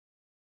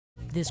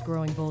This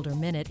Growing Bolder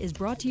Minute is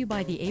brought to you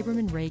by the Abram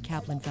and Ray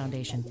Kaplan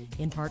Foundation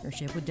in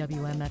partnership with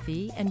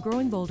WMFE and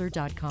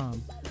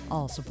growingbolder.com,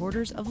 all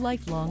supporters of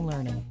lifelong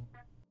learning.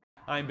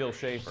 I'm Bill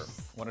Schaefer.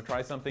 Want to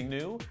try something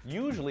new?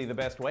 Usually the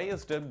best way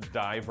is to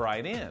dive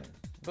right in.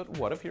 But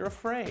what if you're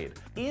afraid?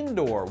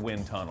 Indoor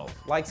wind tunnels,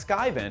 like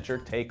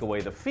SkyVenture, take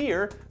away the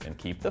fear and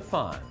keep the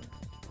fun.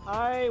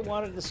 I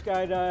wanted to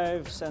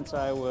skydive since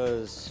I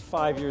was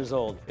 5 years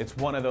old. It's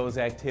one of those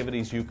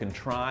activities you can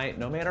try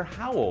no matter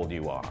how old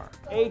you are.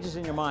 Age is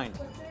in your mind.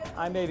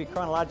 I may be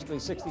chronologically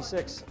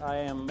 66. I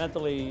am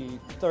mentally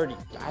 30.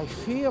 I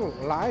feel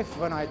life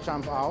when I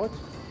jump out,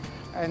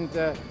 and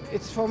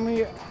it's for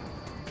me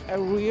a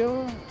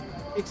real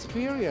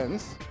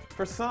experience.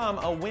 For some,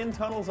 a wind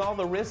tunnel's all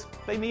the risk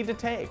they need to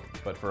take.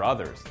 But for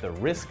others, the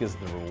risk is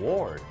the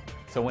reward.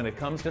 So when it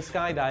comes to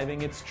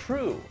skydiving, it's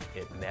true.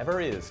 It never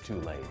is too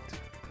late.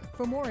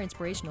 For more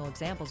inspirational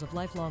examples of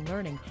lifelong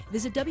learning,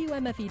 visit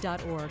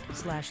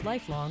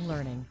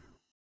WMFE.org/lifelonglearning.